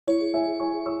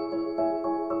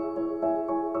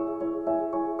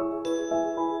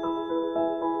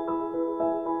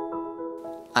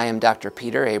I am Dr.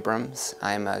 Peter Abrams.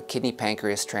 I am a kidney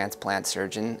pancreas transplant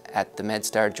surgeon at the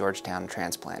MedStar Georgetown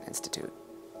Transplant Institute.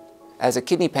 As a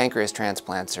kidney pancreas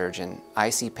transplant surgeon, I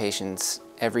see patients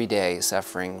every day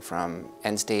suffering from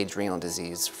end-stage renal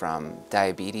disease from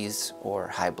diabetes or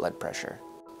high blood pressure.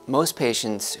 Most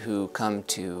patients who come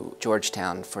to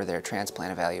Georgetown for their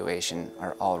transplant evaluation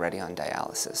are already on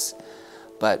dialysis,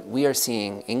 but we are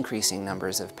seeing increasing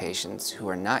numbers of patients who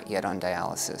are not yet on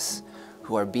dialysis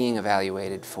who are being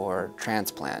evaluated for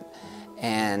transplant.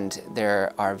 And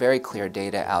there are very clear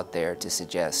data out there to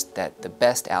suggest that the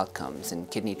best outcomes in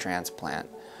kidney transplant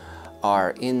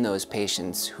are in those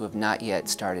patients who have not yet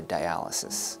started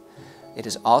dialysis. It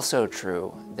is also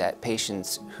true that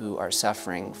patients who are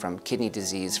suffering from kidney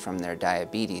disease from their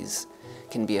diabetes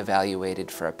can be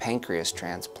evaluated for a pancreas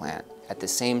transplant at the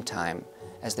same time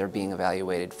as they're being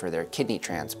evaluated for their kidney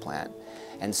transplant,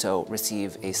 and so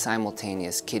receive a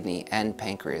simultaneous kidney and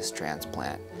pancreas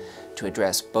transplant to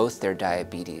address both their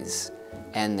diabetes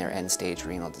and their end-stage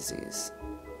renal disease.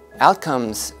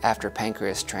 Outcomes after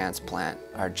pancreas transplant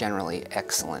are generally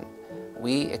excellent.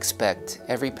 We expect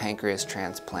every pancreas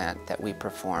transplant that we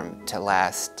perform to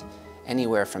last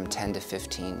anywhere from 10 to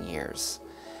 15 years,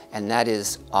 and that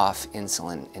is off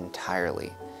insulin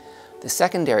entirely. The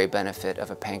secondary benefit of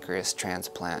a pancreas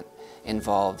transplant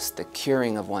involves the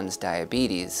curing of one's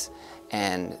diabetes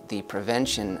and the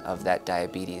prevention of that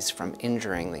diabetes from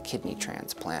injuring the kidney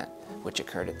transplant, which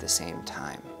occurred at the same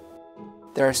time.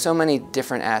 There are so many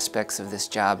different aspects of this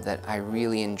job that I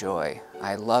really enjoy.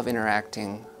 I love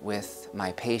interacting with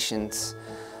my patients.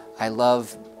 I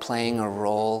love playing a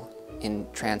role in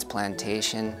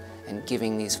transplantation and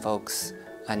giving these folks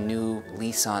a new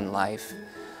lease on life.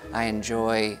 I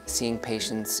enjoy seeing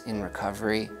patients in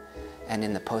recovery and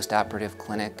in the post-operative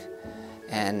clinic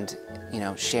and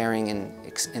sharing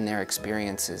in their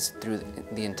experiences through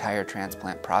the entire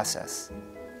transplant process.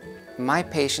 My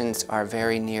patients are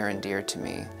very near and dear to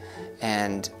me,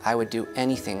 and I would do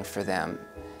anything for them.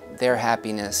 Their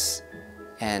happiness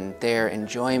and their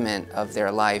enjoyment of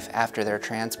their life after their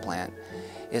transplant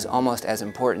is almost as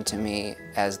important to me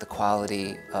as the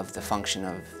quality of the function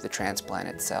of the transplant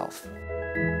itself.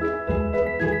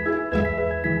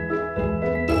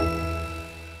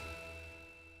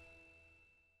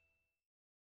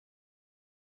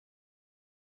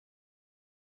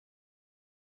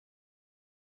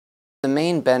 The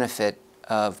main benefit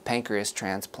of pancreas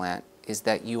transplant is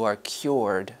that you are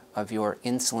cured of your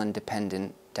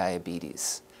insulin-dependent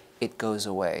diabetes. It goes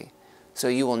away. So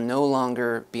you will no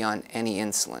longer be on any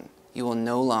insulin. You will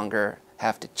no longer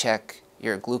have to check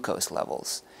your glucose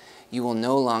levels. You will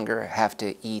no longer have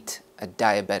to eat a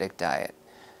diabetic diet.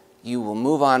 You will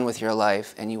move on with your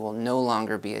life and you will no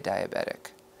longer be a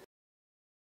diabetic.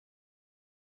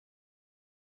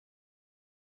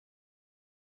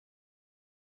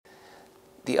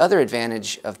 The other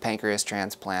advantage of pancreas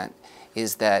transplant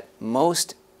is that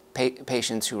most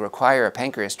patients who require a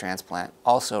pancreas transplant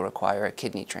also require a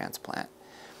kidney transplant.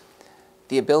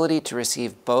 The ability to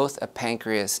receive both a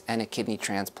pancreas and a kidney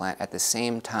transplant at the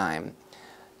same time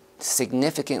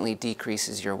significantly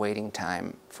decreases your waiting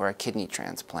time for a kidney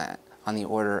transplant on the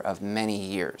order of many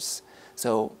years.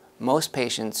 So most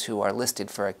patients who are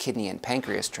listed for a kidney and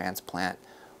pancreas transplant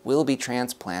will be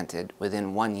transplanted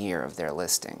within 1 year of their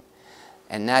listing.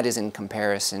 And that is in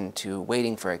comparison to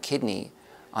waiting for a kidney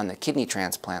on the kidney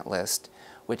transplant list,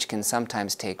 which can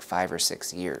sometimes take 5 or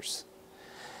 6 years.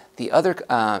 The other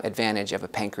advantage of a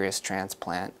pancreas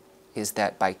transplant is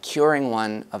that by curing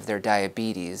one of their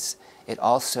diabetes, it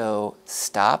also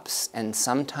stops and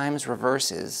sometimes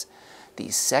reverses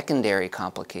the secondary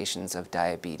complications of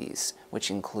diabetes,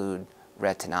 which include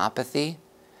retinopathy,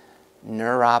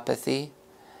 neuropathy,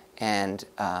 and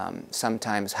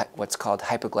sometimes what's called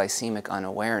hypoglycemic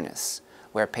unawareness,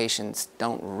 where patients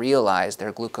don't realize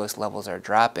their glucose levels are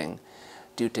dropping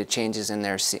due to changes in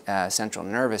their central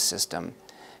nervous system,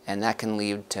 and that can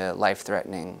lead to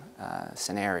life-threatening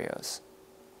scenarios.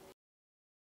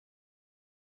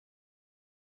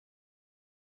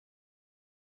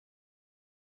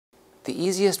 The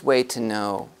easiest way to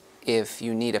know if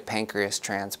you need a pancreas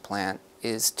transplant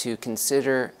is to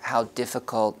consider how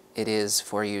difficult it is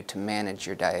for you to manage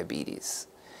your diabetes.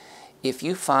 If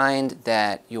you find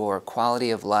that your quality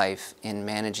of life in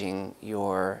managing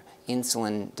your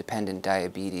insulin-dependent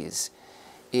diabetes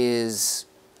is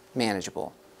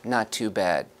manageable, not too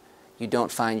bad, you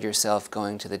don't find yourself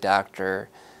going to the doctor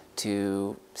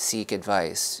to seek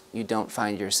advice, you don't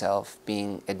find yourself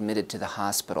being admitted to the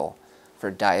hospital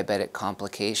for diabetic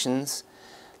complications,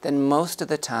 then most of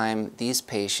the time these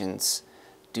patients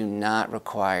do not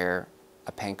require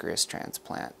a pancreas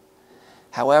transplant.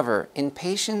 However, in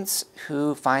patients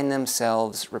who find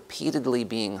themselves repeatedly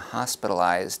being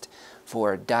hospitalized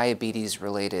for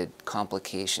diabetes-related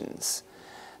complications,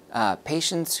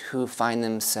 patients who find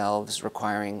themselves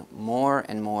requiring more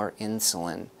and more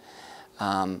insulin,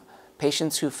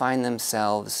 patients who find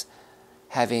themselves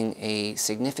having a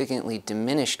significantly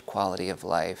diminished quality of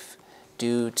life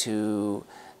due to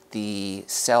the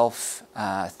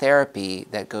self-therapy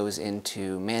that goes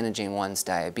into managing one's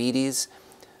diabetes,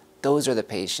 those are the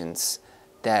patients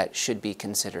that should be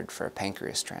considered for a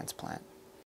pancreas transplant.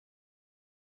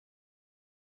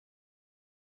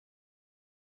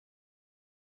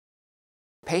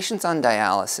 Patients on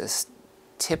dialysis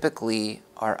typically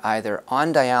are either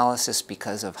on dialysis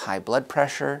because of high blood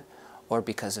pressure or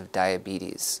because of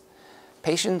diabetes.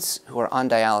 Patients who are on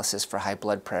dialysis for high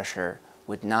blood pressure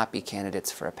would not be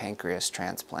candidates for a pancreas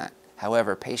transplant.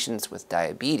 However, patients with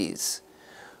diabetes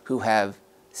who have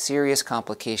serious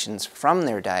complications from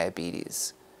their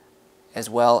diabetes, as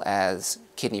well as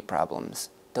kidney problems,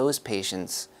 those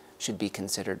patients should be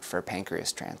considered for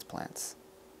pancreas transplants.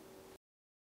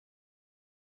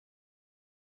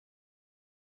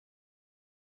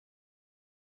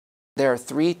 There are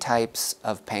three types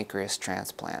of pancreas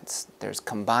transplants. There's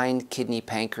combined kidney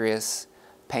pancreas,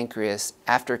 pancreas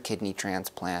after kidney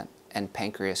transplant, and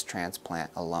pancreas transplant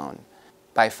alone.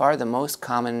 By far the most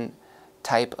common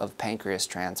type of pancreas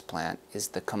transplant is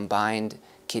the combined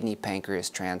kidney pancreas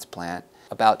transplant.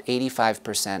 About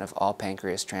 85% of all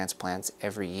pancreas transplants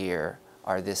every year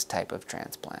are this type of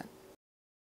transplant.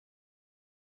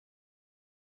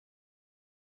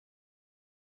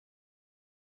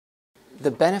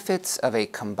 The benefits of a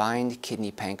combined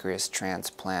kidney pancreas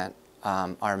transplant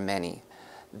are many.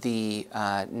 The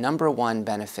number one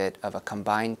benefit of a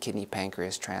combined kidney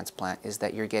pancreas transplant is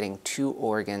that you're getting two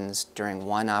organs during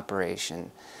one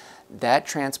operation. That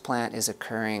transplant is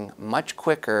occurring much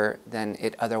quicker than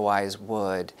it otherwise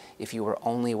would if you were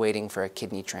only waiting for a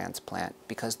kidney transplant,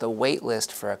 because the wait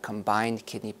list for a combined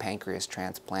kidney pancreas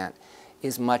transplant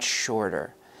is much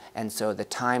shorter, and so the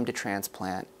time to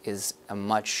transplant is a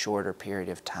much shorter period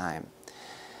of time.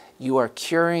 You are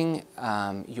curing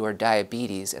your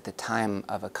diabetes at the time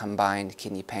of a combined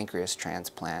kidney pancreas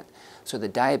transplant, so the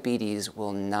diabetes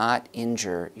will not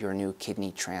injure your new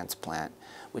kidney transplant,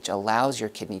 which allows your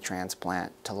kidney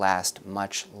transplant to last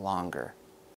much longer.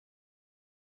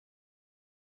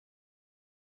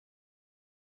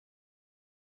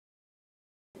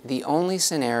 The only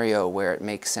scenario where it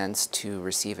makes sense to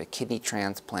receive a kidney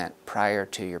transplant prior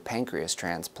to your pancreas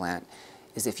transplant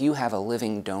is if you have a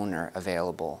living donor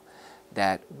available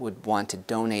that would want to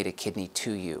donate a kidney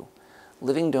to you.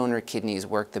 Living donor kidneys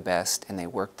work the best and they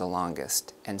work the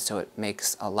longest, and so it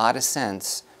makes a lot of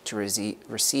sense to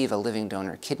receive a living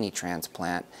donor kidney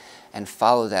transplant and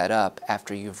follow that up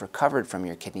after you've recovered from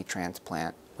your kidney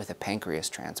transplant with a pancreas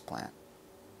transplant.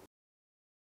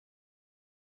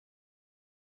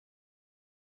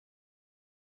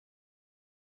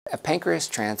 A pancreas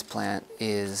transplant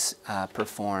is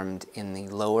performed in the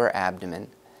lower abdomen.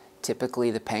 Typically,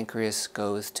 the pancreas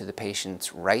goes to the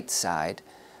patient's right side.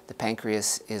 The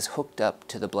pancreas is hooked up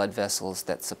to the blood vessels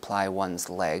that supply one's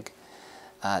leg.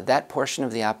 That portion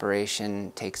of the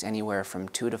operation takes anywhere from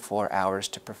 2 to 4 hours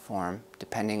to perform,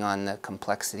 depending on the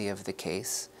complexity of the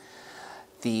case.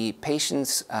 The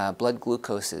patient's blood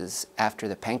glucoses after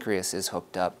the pancreas is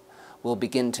hooked up will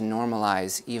begin to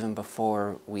normalize even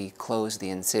before we close the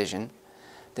incision.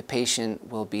 The patient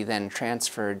will be then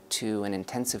transferred to an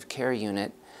intensive care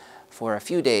unit for a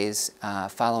few days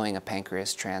following a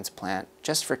pancreas transplant,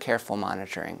 just for careful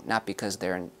monitoring, not because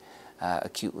they're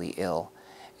acutely ill.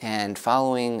 And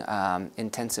following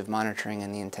intensive monitoring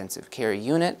in the intensive care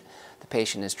unit, the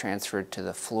patient is transferred to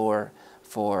the floor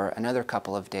for another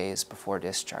couple of days before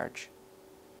discharge.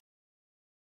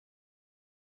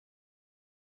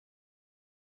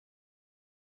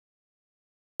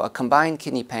 A combined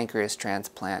kidney pancreas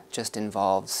transplant just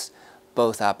involves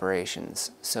both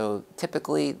operations. So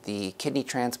typically the kidney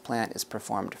transplant is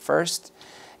performed first,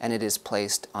 and it is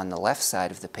placed on the left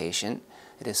side of the patient.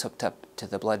 It is hooked up to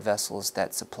the blood vessels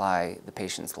that supply the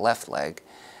patient's left leg.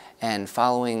 And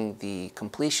following the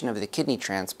completion of the kidney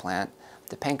transplant,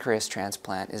 the pancreas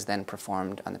transplant is then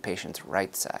performed on the patient's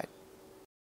right side.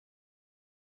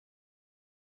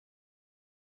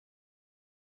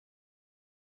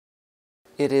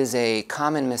 It is a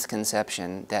common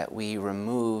misconception that we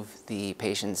remove the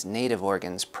patient's native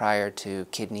organs prior to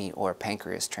kidney or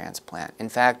pancreas transplant. In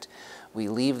fact, we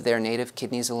leave their native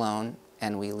kidneys alone,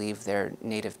 and we leave their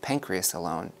native pancreas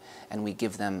alone, and we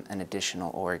give them an additional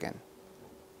organ.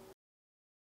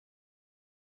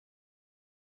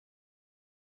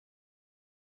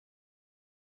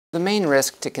 The main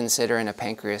risk to consider in a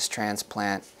pancreas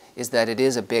transplant is that it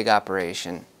is a big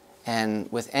operation,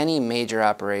 and with any major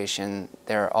operation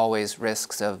there are always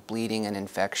risks of bleeding and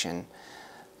infection.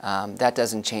 That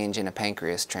doesn't change in a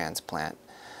pancreas transplant.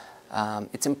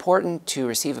 It's important to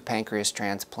receive a pancreas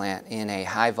transplant in a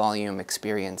high-volume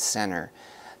experienced center.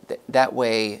 That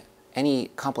way, any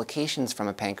complications from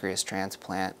a pancreas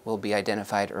transplant will be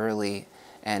identified early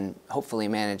and hopefully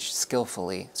managed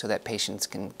skillfully so that patients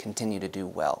can continue to do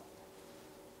well.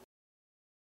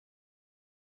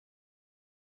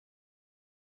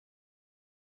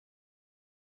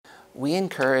 We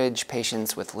encourage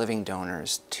patients with living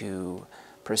donors to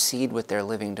proceed with their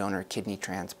living donor kidney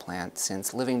transplant,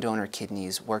 since living donor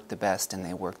kidneys work the best and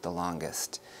they work the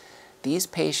longest. These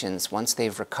patients, once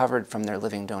they've recovered from their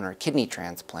living donor kidney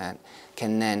transplant,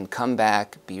 can then come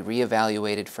back, be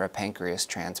reevaluated for a pancreas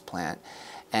transplant,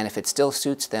 and if it still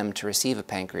suits them to receive a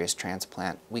pancreas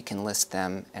transplant, we can list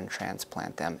them and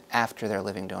transplant them after their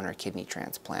living donor kidney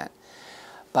transplant.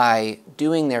 By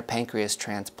doing their pancreas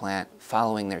transplant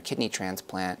following their kidney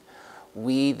transplant,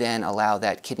 we then allow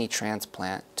that kidney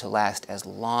transplant to last as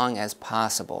long as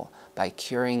possible by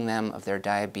curing them of their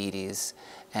diabetes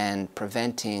and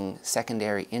preventing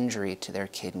secondary injury to their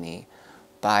kidney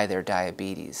by their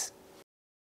diabetes.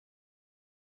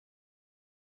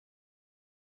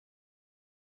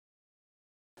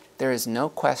 There is no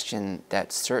question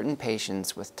that certain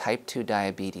patients with type 2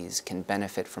 diabetes can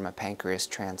benefit from a pancreas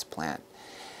transplant.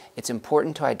 It's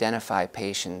important to identify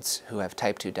patients who have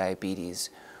type 2 diabetes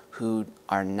who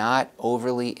are not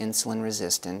overly insulin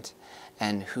resistant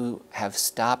and who have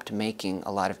stopped making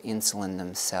a lot of insulin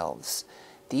themselves.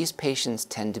 These patients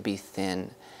tend to be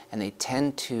thin and they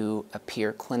tend to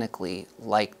appear clinically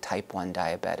like type 1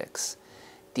 diabetics.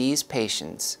 These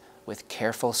patients, with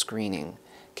careful screening,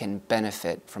 can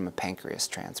benefit from a pancreas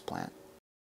transplant.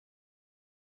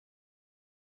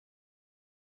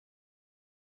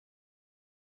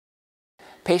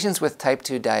 Patients with type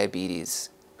 2 diabetes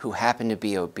who happen to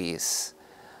be obese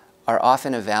are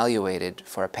often evaluated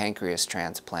for a pancreas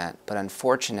transplant, but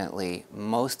unfortunately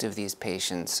most of these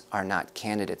patients are not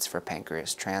candidates for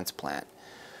pancreas transplant.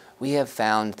 We have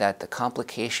found that the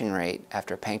complication rate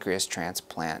after pancreas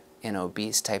transplant in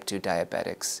obese type 2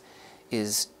 diabetics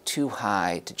is too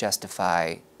high to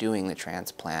justify doing the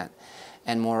transplant,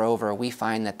 and moreover we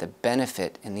find that the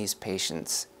benefit in these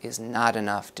patients is not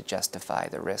enough to justify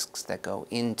the risks that go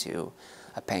into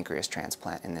a pancreas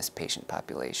transplant in this patient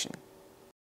population.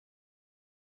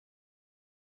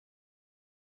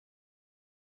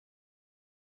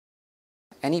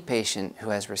 Any patient who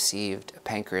has received a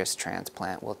pancreas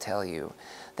transplant will tell you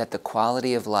that the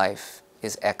quality of life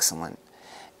is excellent,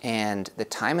 and the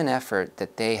time and effort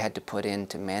that they had to put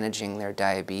into managing their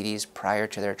diabetes prior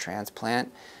to their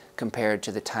transplant compared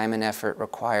to the time and effort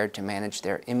required to manage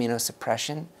their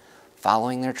immunosuppression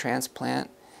following their transplant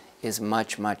is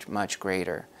much, much, much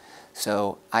greater.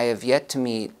 So I have yet to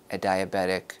meet a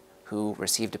diabetic who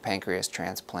received a pancreas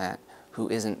transplant who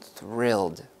isn't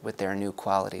thrilled with their new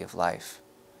quality of life.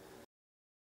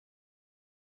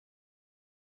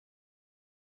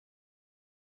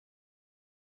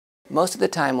 Most of the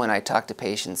time when I talk to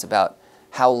patients about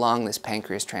how long this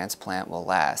pancreas transplant will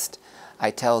last,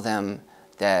 I tell them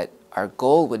that our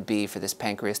goal would be for this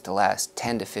pancreas to last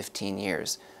 10 to 15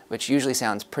 years, which usually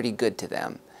sounds pretty good to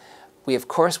them. We of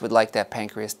course would like that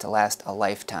pancreas to last a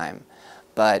lifetime,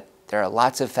 but there are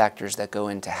lots of factors that go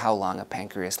into how long a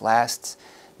pancreas lasts,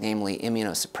 namely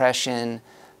immunosuppression,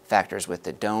 factors with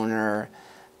the donor,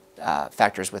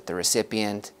 factors with the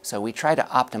recipient. So we try to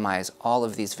optimize all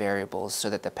of these variables so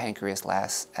that the pancreas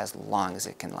lasts as long as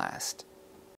it can last.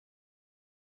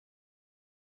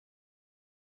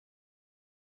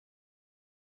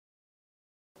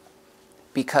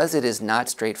 Because it is not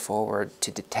straightforward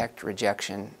to detect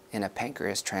rejection in a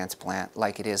pancreas transplant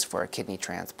like it is for a kidney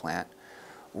transplant,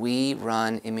 we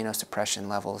run immunosuppression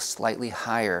levels slightly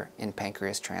higher in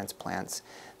pancreas transplants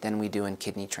than we do in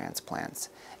kidney transplants.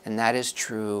 And that is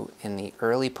true in the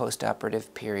early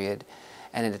post-operative period,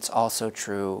 and it's also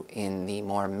true in the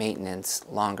more maintenance,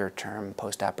 longer-term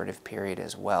post-operative period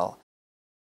as well.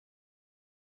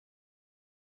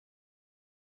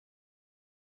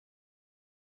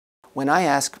 When I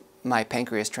ask my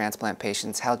pancreas transplant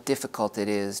patients how difficult it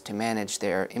is to manage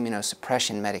their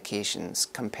immunosuppression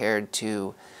medications compared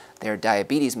to their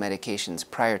diabetes medications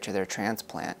prior to their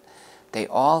transplant, they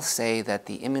all say that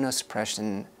the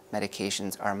immunosuppression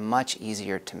medications are much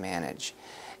easier to manage.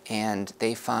 And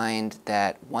they find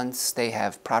that once they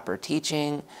have proper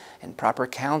teaching and proper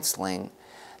counseling,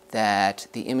 that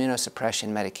the immunosuppression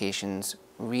medications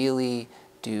really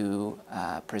do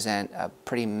present a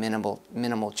pretty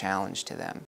minimal challenge to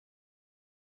them.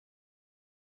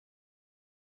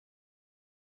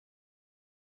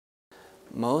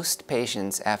 Most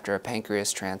patients after a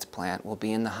pancreas transplant will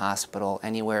be in the hospital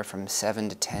anywhere from 7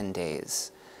 to 10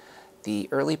 days. The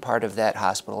early part of that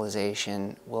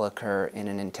hospitalization will occur in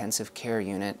an intensive care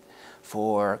unit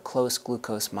for close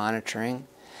glucose monitoring,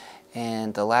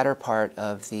 and the latter part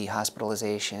of the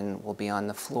hospitalization will be on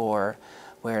the floor,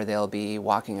 where they'll be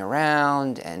walking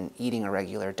around and eating a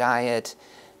regular diet,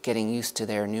 getting used to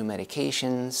their new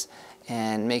medications,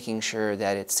 and making sure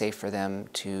that it's safe for them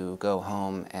to go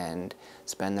home and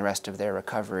spend the rest of their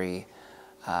recovery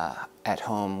at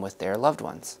home with their loved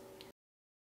ones.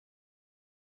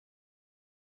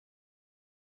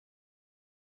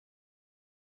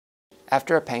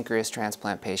 After a pancreas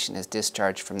transplant patient is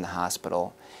discharged from the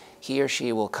hospital, he or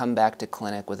she will come back to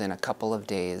clinic within a couple of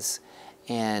days,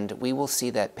 and we will see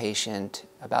that patient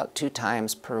about 2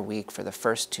 times per week for the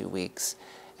first 2 weeks,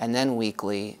 and then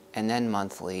weekly, and then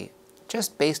monthly,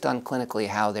 just based on clinically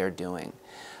how they're doing.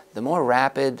 The more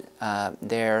rapid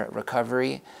their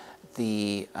recovery,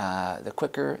 the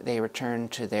quicker they return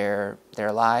to their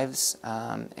lives,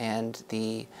 and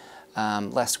the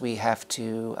less we have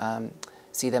to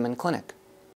see them in clinic.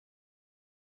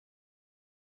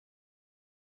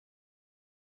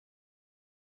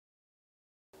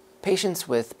 Patients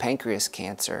with pancreas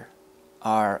cancer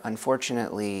are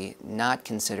unfortunately not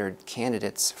considered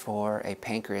candidates for a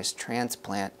pancreas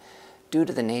transplant due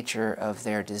to the nature of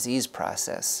their disease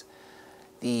process.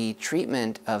 The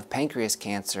treatment of pancreas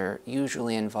cancer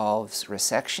usually involves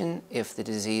resection if the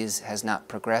disease has not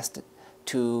progressed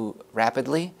too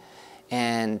rapidly,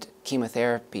 and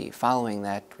chemotherapy following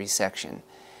that resection.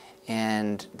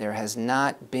 And there has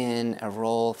not been a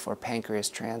role for pancreas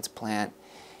transplant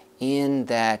in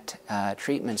that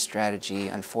treatment strategy,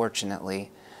 unfortunately.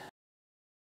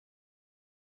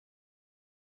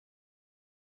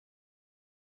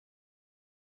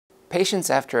 Patients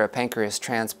after a pancreas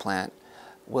transplant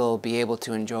will be able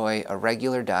to enjoy a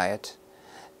regular diet.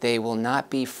 They will not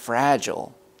be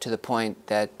fragile to the point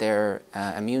that their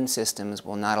immune systems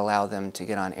will not allow them to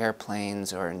get on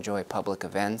airplanes or enjoy public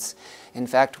events. In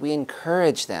fact, we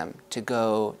encourage them to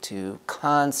go to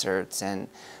concerts and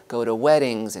go to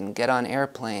weddings and get on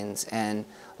airplanes and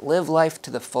live life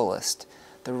to the fullest.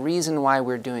 The reason why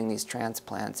we're doing these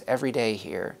transplants every day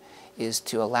here is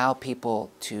to allow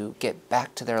people to get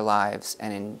back to their lives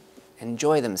and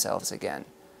enjoy themselves again.